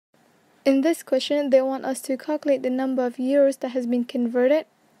In this question, they want us to calculate the number of euros that has been converted.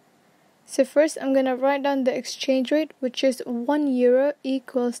 So first, I'm going to write down the exchange rate, which is 1 euro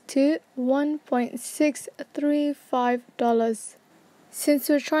equals to $1.635. Since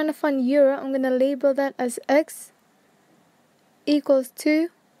we're trying to find euro, I'm going to label that as X equals to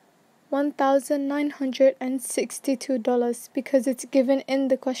 $1,962 because it's given in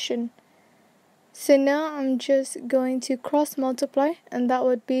the question. So now I'm just going to cross multiply, and that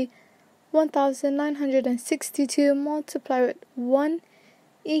would be 1,962 multiplied with 1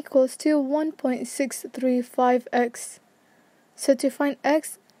 equals to 1.635x. So to find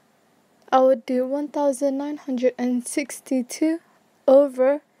x, I would do 1,962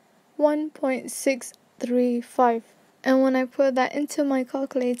 over 1.635. And when I put that into my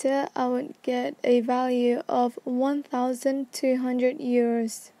calculator, I would get a value of 1,200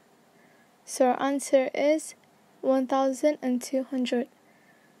 euros. So our answer is 1,200.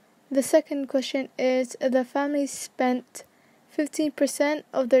 The second question is, the family spent 15%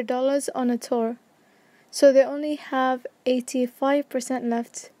 of their dollars on a tour, so they only have 85%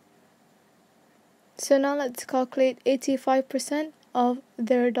 left. So now let's calculate 85% of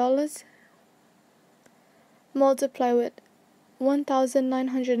their dollars. Multiply with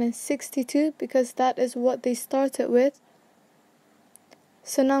 1,962 because that is what they started with.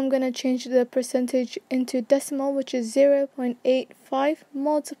 So now I'm going to change the percentage into decimal, which is 0.85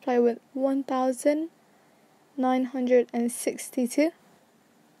 multiply with 1,962.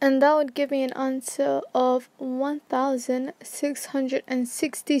 And that would give me an answer of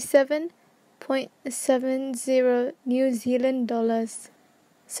 1,667.70 New Zealand dollars.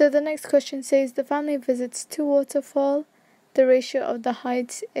 So the next question says, the family visits 2 waterfalls. The ratio of the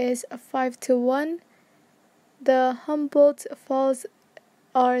heights is 5:1. The Humboldt Falls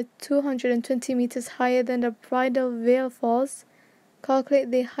are 220 meters higher than the Bridal Veil Falls.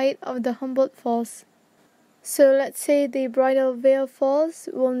 Calculate the height of the Humboldt Falls. So let's say the Bridal Veil Falls,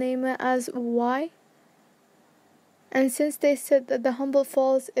 we'll name it as Y. And since they said that the Humboldt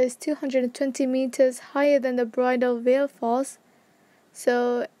Falls is 220 meters higher than the Bridal Veil Falls,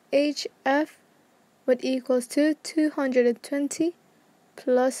 so HF would equals to 220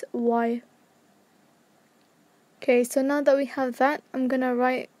 plus Y. Okay, so now that we have that, I'm going to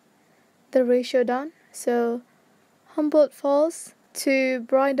write the ratio down. So Humboldt Falls to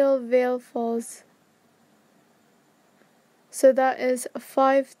Bridal Veil Falls. So that is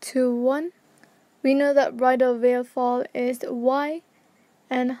 5:1. We know that Bridal Veil Fall is Y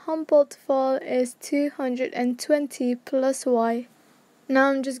and Humboldt Fall is 220 plus Y. Now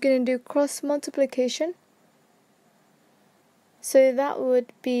I'm just going to do cross multiplication. So that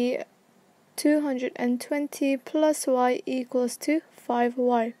would be 220 plus Y equals to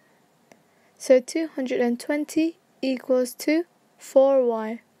 5Y. So 220 equals to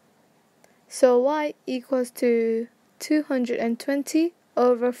 4Y. So Y equals to 220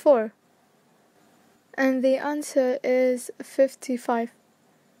 over 4. And the answer is 55.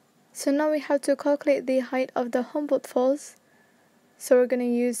 So now we have to calculate the height of the Humboldt Falls. So we're going to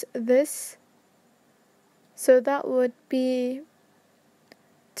use this. So that would be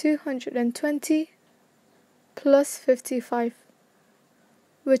 220 plus 55,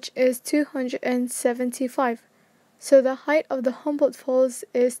 which is 275. So the height of the Humboldt Falls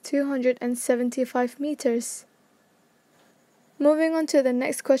is 275 meters. Moving on to the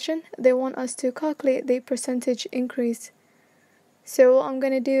next question, they want us to calculate the percentage increase. So what I'm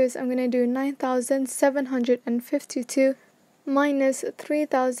going to do is I'm going to do 9,752 minus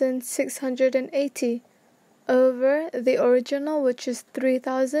 3,680 over the original, which is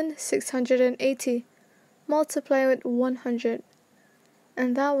 3,680, multiply with 100.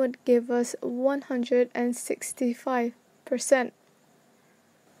 And that would give us 165%.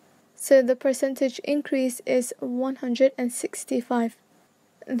 So the percentage increase is 165.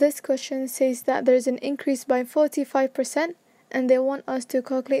 This question says that there's an increase by 45%, and they want us to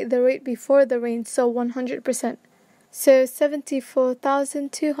calculate the rate before the rain, so 100%. So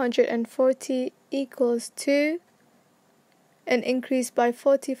 74,240 equals to an increase by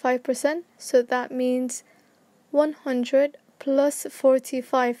 45%, so that means 100 plus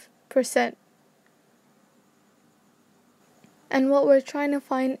 45%. And what we're trying to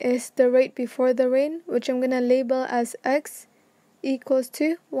find is the rate before the rain, which I'm going to label as X equals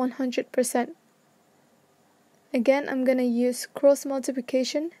to 100%. Again, I'm going to use cross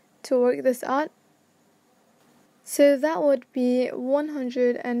multiplication to work this out. So that would be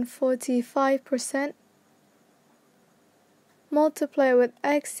 145% multiply with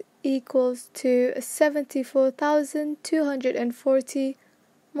X equals to 74,240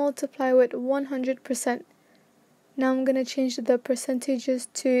 multiply with 100%. Now I'm going to change the percentages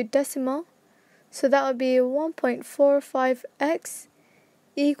to decimal. So that would be 1.45x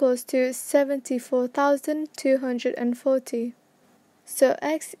equals to 74,240. So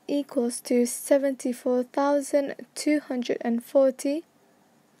x equals to 74,240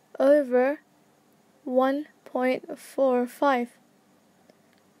 over 1.45,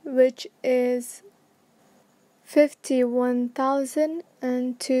 which is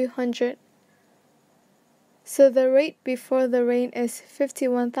 51,200. So the rate before the rain is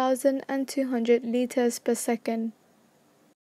 51,200 liters per second.